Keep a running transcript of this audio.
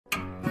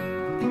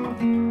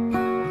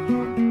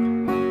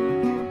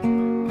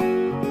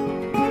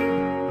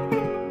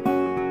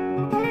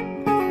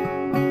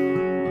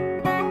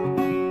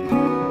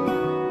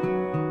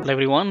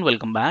everyone,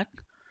 welcome back.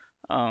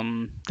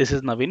 This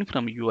is Naveen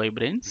from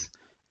UiBrains.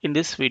 In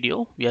this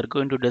video, we are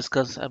going to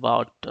discuss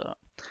about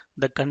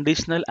the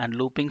conditional and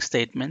looping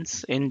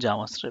statements in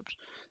JavaScript.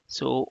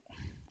 So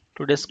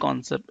today's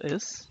concept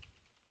is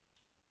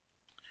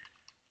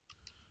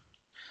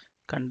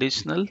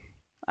conditional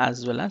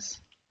as well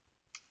as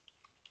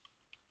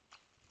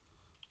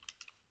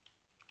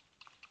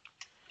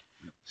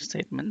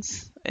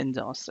statements in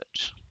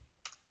JavaScript.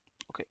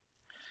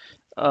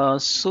 Okay.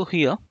 So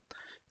here,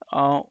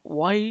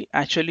 why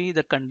actually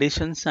the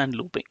conditions and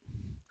looping?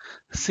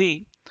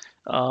 See,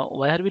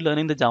 why are we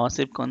learning the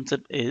JavaScript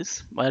concept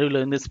is, why are we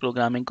learning this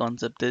programming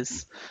concept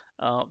is,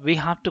 we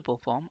have to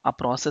perform a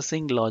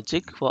processing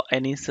logic for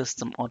any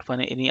system or for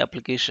any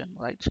application,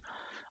 right?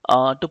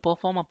 To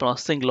perform a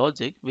processing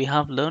logic, we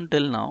have learned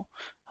till now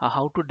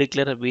how to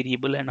declare a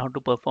variable and how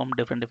to perform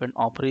different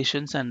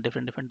operations and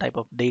different type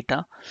of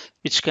data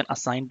which can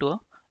assign to a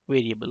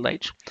variable,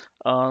 right?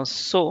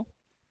 So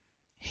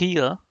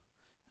here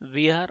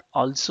we are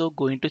also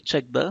going to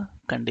check the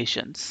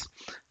conditions.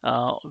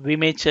 We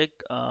may check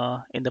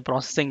in the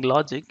processing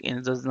logic,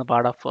 in the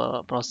part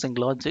of processing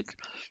logic,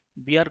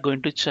 we are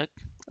going to check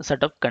a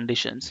set of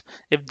conditions.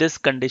 If this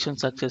condition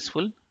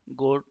successful,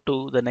 go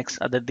to the next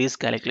other these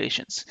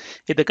calculations.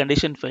 If the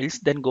condition fails,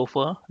 then go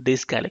for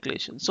this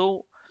calculation.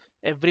 So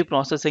every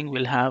processing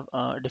will have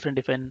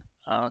different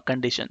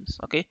conditions.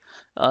 Okay,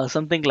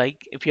 something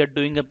like if you are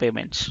doing a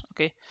payment,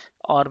 okay,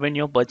 or when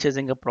you're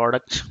purchasing a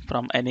product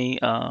from any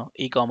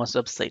e-commerce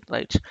website,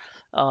 right?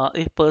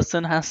 If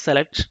person has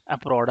select a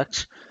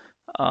product,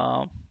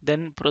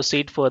 then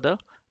proceed for the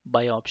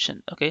buy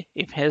option. Okay,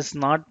 if has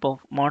not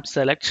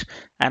select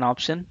an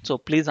option, so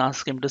please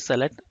ask him to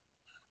select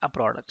a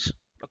product.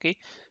 Okay,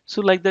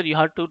 so like that you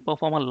have to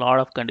perform a lot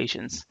of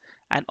conditions,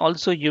 and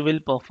also you will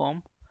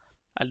perform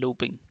a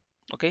looping.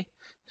 Okay,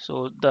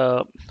 so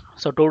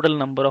total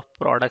number of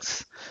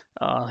products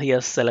he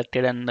has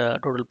selected and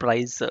total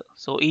price,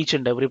 so each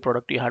and every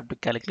product you have to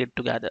calculate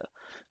together.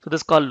 So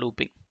this is called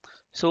looping.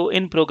 So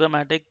in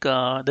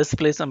programmatic, this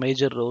plays a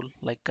major role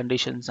like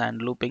conditions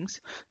and loopings.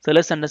 So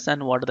let's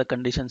understand what are the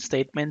condition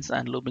statements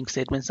and looping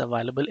statements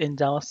available in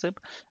JavaScript,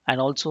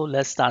 and also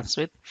let's start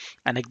with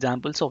an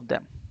examples of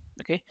them.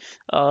 Okay,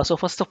 so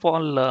first of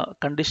all,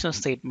 conditional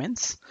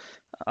statements,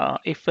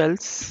 if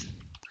else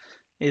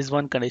is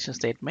one condition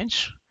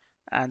statement,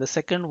 and the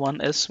second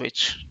one is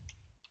switch.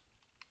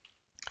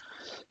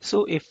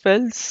 So if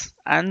else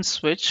and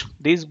switch,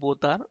 these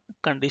both are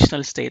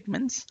conditional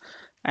statements,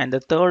 and the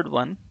third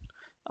one,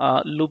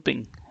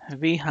 looping,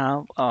 we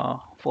have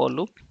for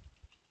loop,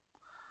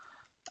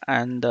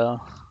 and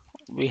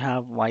we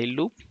have while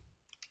loop,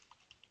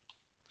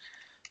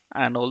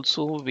 and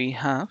also we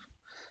have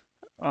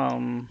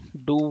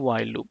do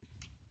while loop.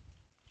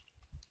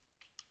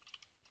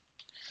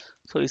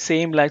 So it's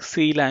same like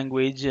C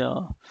language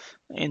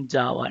in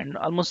Java, and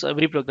almost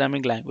every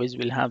programming language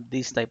will have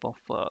these type of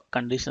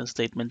conditional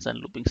statements and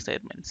looping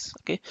statements.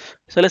 Okay,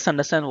 so let's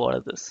understand what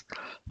are this.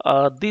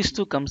 These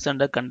two comes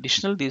under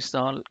conditional, these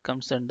all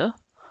comes under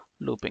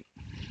looping.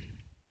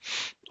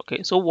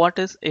 Okay, so what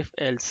is if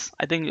else?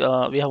 I think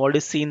we have already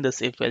seen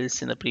this if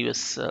else in the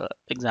previous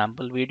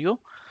example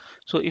video.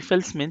 So if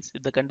else means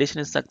if the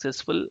condition is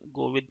successful,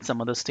 go with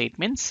some other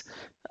statements.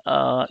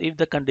 If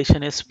the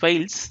condition is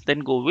fails, then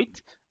go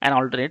with an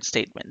alternate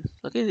statement.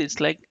 Okay, it's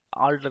like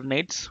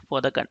alternates for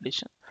the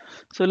condition.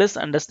 So let's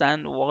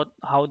understand what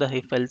how the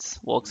if else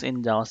works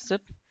in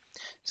JavaScript.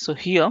 So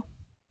here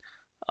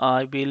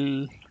I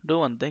will do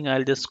one thing.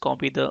 I'll just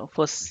copy the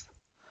first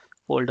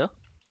folder.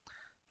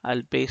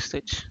 I'll paste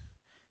it.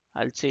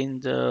 I'll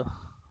change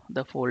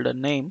the folder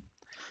name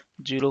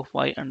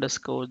 05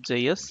 underscore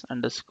JS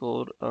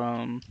underscore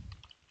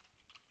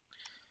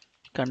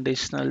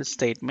conditional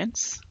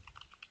statements.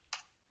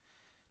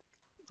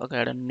 Okay,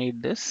 I don't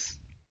need this,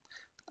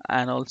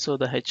 and also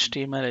the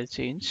HTML I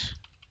change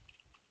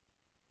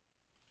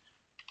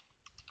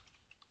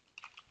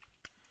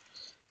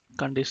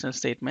conditional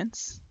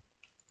statements,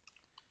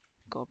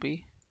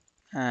 copy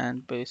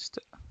and paste.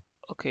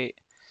 Okay,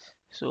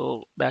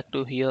 so back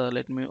to here,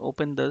 let me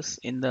open this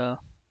in the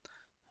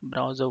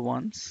browser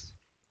once.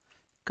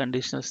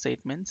 Conditional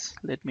statements,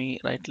 let me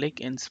right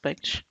click,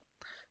 inspect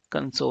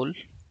console.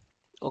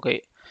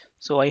 Okay,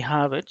 so I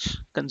have it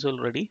console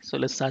ready. So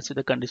let's start with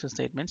the conditional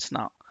statements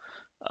now.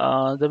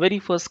 The very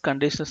first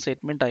conditional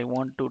statement I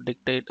want to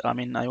dictate, I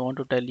want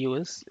to tell you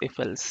is if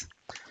else.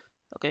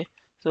 Okay,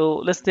 so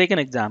let's take an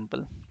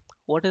example.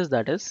 What is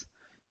that is,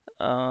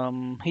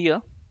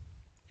 here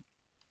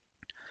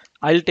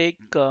I'll take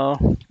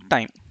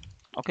time.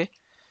 Okay,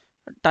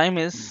 time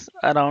is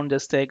around,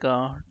 just take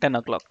 10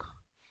 o'clock.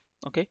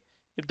 Okay,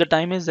 if the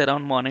time is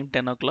around morning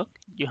 10 o'clock,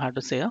 you have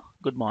to say a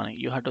good morning,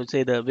 you have to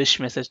say the wish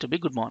message to be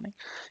good morning.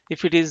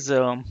 If it is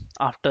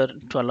after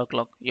 12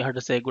 o'clock, you have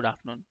to say good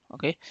afternoon.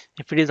 Okay,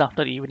 if it is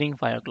after evening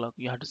 5 o'clock,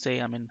 you have to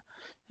say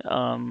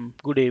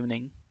good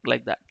evening,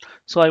 like that.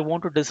 So I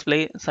want to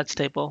display such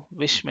type of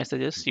wish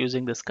messages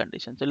using this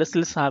condition. So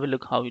let's have a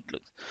look how it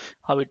looks,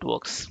 how it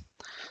works.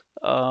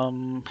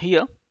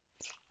 Here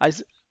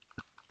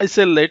I I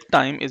say let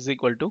time is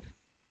equal to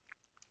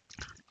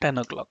 10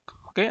 o'clock.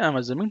 Okay, I'm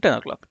assuming 10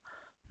 o'clock.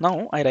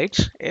 Now I write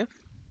if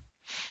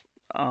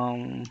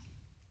um,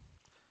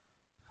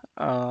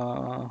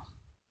 uh,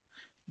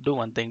 do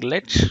one thing,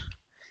 let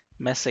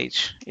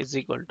message is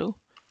equal to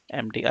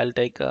empty. I'll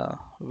take a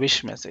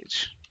wish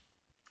message.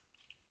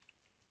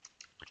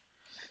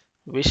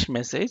 Wish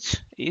message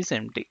is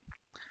empty.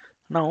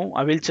 Now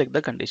I will check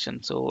the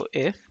condition. So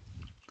if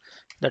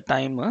the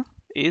timer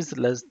is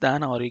less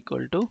than or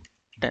equal to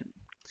 10,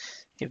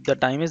 if the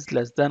time is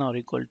less than or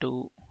equal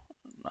to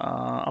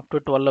up to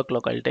 12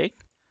 o'clock, I'll take.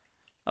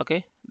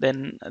 Okay,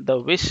 then the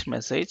wish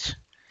message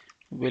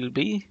will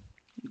be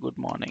good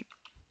morning.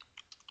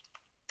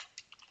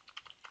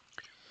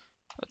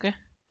 Okay,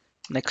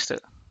 next,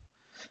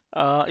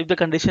 if the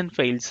condition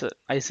fails,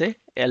 I say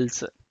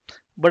else.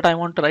 But I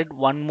want to write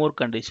one more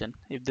condition.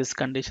 If this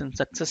condition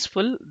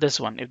successful, this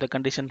one. If the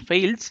condition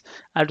fails,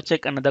 I have to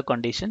check another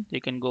condition.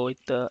 You can go with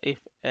if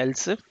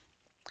else if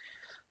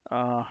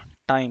uh,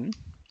 time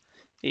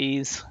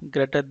is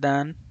greater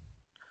than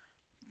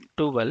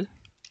 12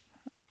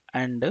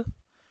 and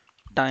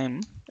time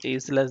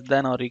is less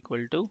than or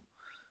equal to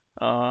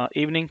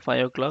evening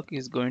 5 o'clock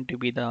is going to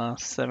be the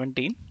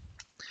 17.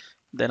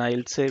 Then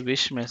I'll say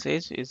wish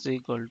message is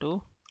equal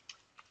to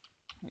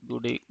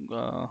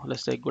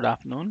let's say good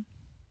afternoon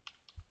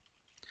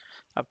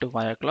up to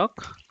 5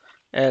 o'clock.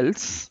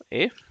 Else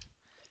if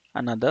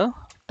another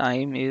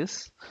time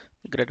is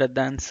greater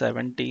than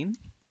 17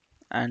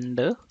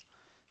 and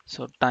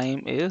so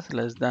time is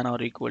less than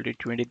or equal to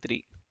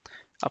 23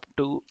 up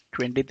to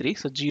 23,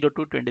 so 0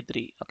 to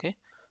 23. Okay,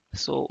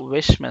 so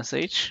wish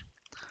message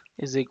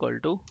is equal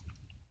to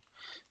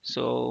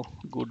so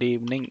good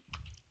evening.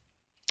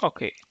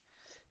 Okay,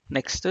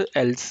 next,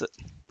 else.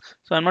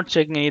 So I'm not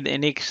checking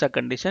any extra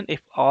condition.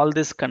 If all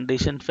this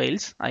condition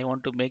fails, I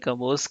want to make a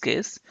worst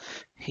case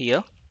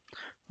here.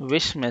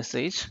 Wish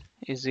message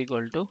is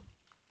equal to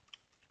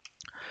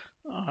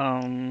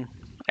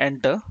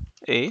enter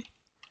a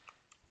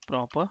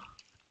proper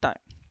time.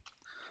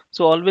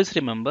 So always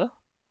remember,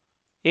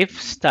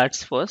 if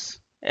starts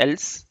first,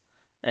 else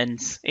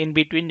ends. In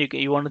between,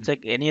 you want to check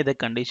any other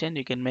condition,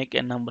 you can make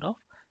a number of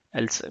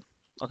else.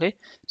 Okay,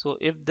 so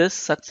if this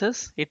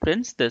success, it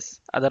prints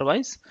this.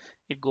 Otherwise,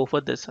 it go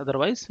for this.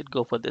 Otherwise, it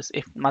go for this.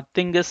 If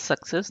nothing is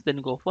success, then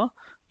go for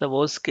the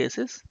worst case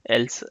is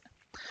else.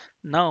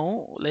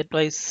 Now let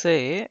I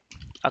say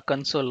a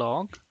console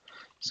log.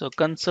 So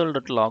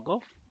console.log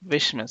of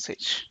wish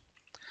message.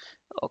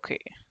 Okay,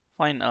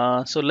 fine.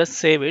 So let's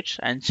save it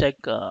and check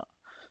the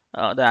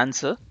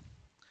answer.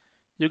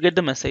 You get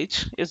the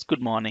message is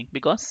good morning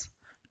because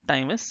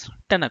time is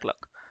 10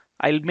 o'clock.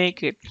 I'll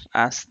make it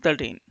as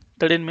 13.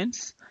 13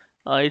 means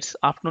it's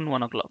afternoon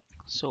 1 o'clock.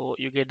 So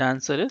you get the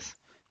answer is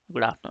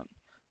good afternoon.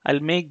 I'll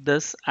make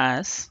this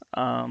as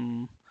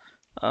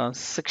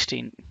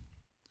 16.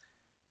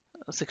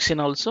 16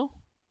 also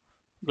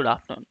good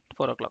afternoon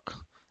 4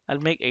 o'clock. I'll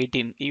make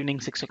 18 evening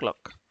 6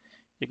 o'clock.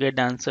 You get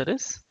the answer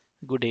is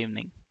good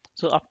evening.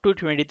 So up to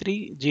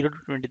 23, 0 to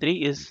 23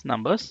 is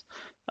numbers.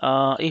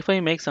 If I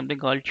make something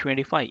called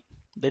 25,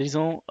 there is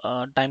no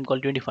time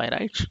called 25,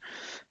 right?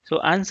 So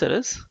answer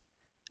is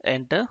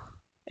enter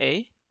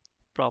a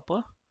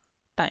proper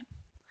time.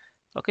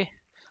 Okay,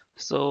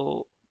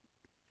 so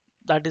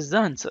that is the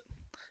answer.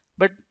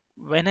 But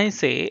when I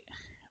say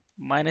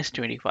minus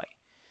 25,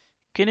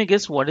 can you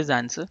guess what is the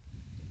answer?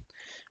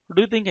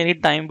 Do you think any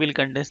time will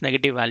contain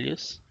negative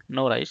values?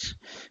 No, right?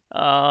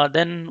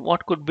 Then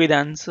what could be the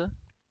answer?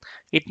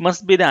 It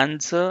must be the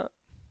answer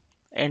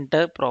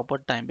enter proper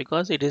time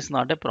because it is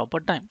not a proper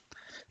time.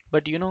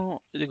 But you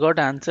got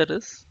answer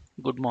is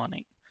good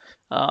morning.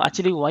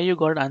 Actually, why you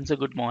got answer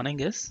good morning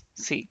is,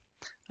 see,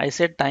 I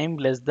said time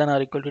less than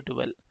or equal to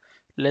 12.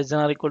 Less than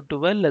or equal to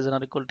 12, less than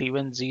or equal to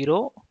even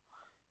 0,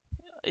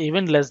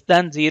 even less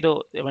than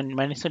 0, even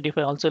minus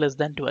 25 also less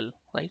than 12,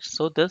 right?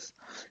 So this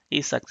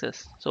is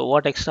success. So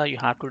what extra you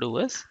have to do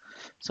is,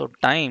 so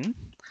time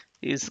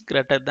is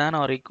greater than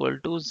or equal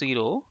to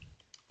 0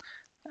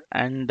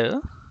 and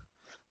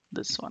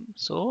this one.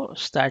 So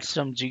starts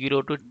from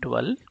 0 to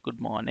 12, good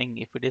morning.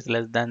 If it is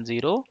less than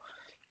 0,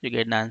 you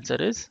get an answer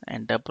is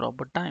enter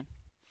proper time.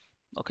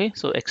 Okay,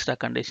 so extra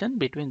condition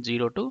between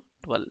 0 to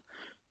 12.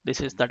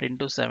 This is 13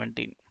 to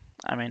 17.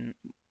 I mean,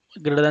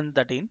 greater than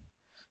 13,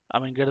 I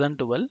mean greater than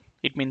 12,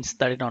 it means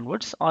 13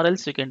 onwards, or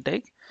else you can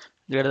take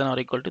greater than or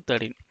equal to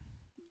 13,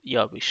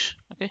 your wish.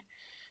 Okay,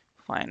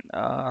 fine.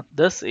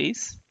 This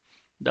is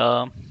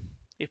the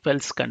if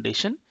else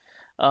condition.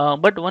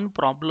 But one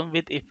problem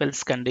with if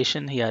else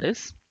condition here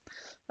is,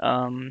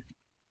 um,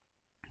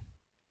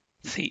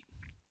 see,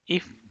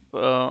 if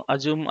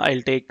assume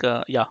I'll take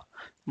yeah,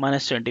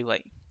 minus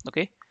 25.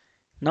 Okay,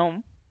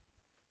 now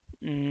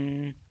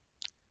mm,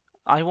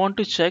 I want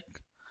to check.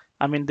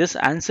 I mean, this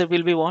answer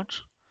will be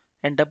what?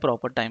 Enter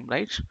proper time,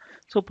 right?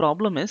 So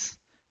problem is,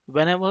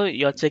 whenever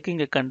you're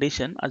checking a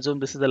condition, assume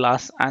this is the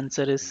last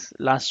answer is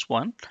last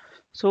one.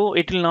 So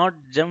it will not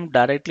jump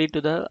directly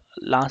to the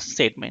last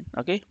statement.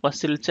 Okay,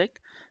 first you'll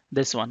check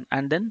this one,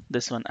 and then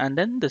this one, and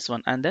then this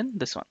one, and then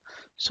this one.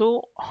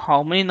 So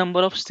how many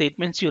number of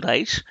statements you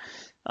write,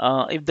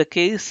 if the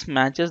case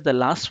matches the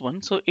last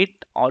one, so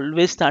it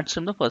always starts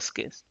from the first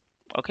case.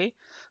 Okay,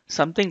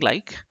 something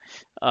like,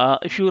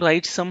 if you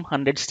write some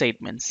 100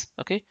 statements,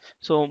 okay,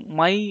 so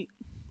my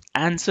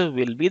answer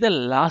will be the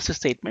last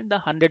statement, the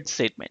 100th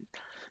statement.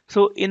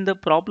 So in the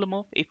problem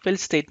of if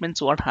else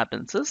statements, what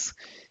happens is,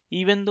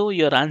 even though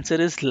your answer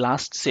is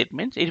last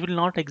statement, it will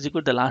not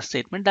execute the last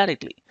statement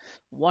directly.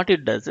 What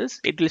it does is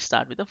it will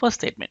start with the first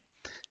statement.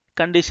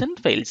 Condition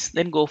fails,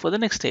 then go for the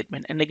next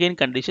statement, and again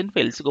condition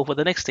fails, go for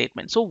the next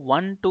statement. So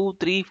 1, 2,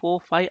 3,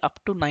 4, 5, up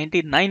to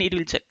 99 it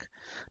will check.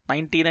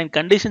 99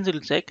 conditions it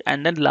will check,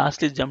 and then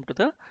lastly jump to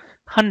the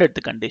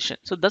 100th condition.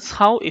 So that's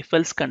how if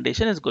else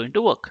condition is going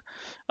to work.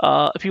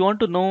 If you want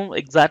to know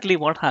exactly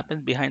what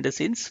happens behind the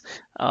scenes,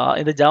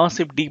 in the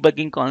JavaScript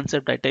debugging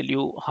concept, I tell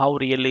you how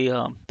really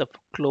the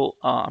flow,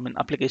 I mean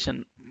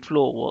application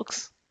flow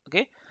works.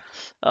 Okay,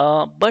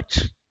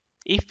 but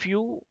if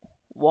you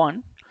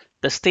want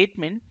the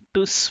statement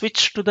to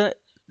switch to the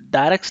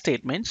direct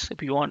statements,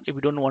 if you want, if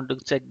you don't want to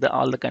check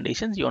all the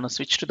conditions, you want to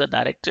switch to the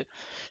direct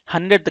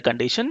 100th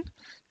condition,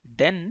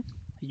 then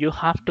you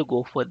have to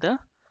go for the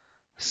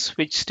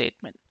switch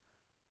statement.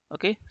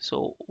 Okay,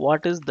 so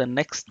what is the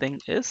next thing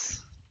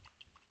is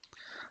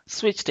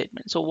switch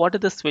statement. So what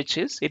is the switch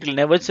is, it will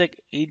never check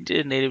each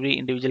and every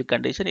individual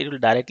condition, it will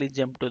directly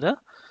jump to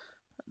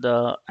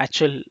the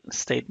actual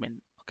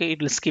statement. Okay,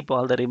 it will skip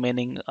all the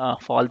remaining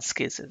false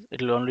cases,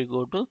 it will only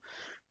go to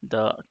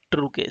the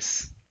true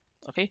case.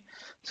 Okay,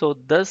 so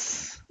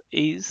this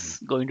is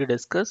going to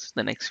discuss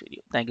the next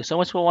video. Thank you so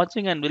much for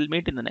watching, and we'll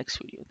meet in the next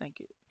video.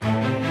 Thank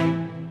you.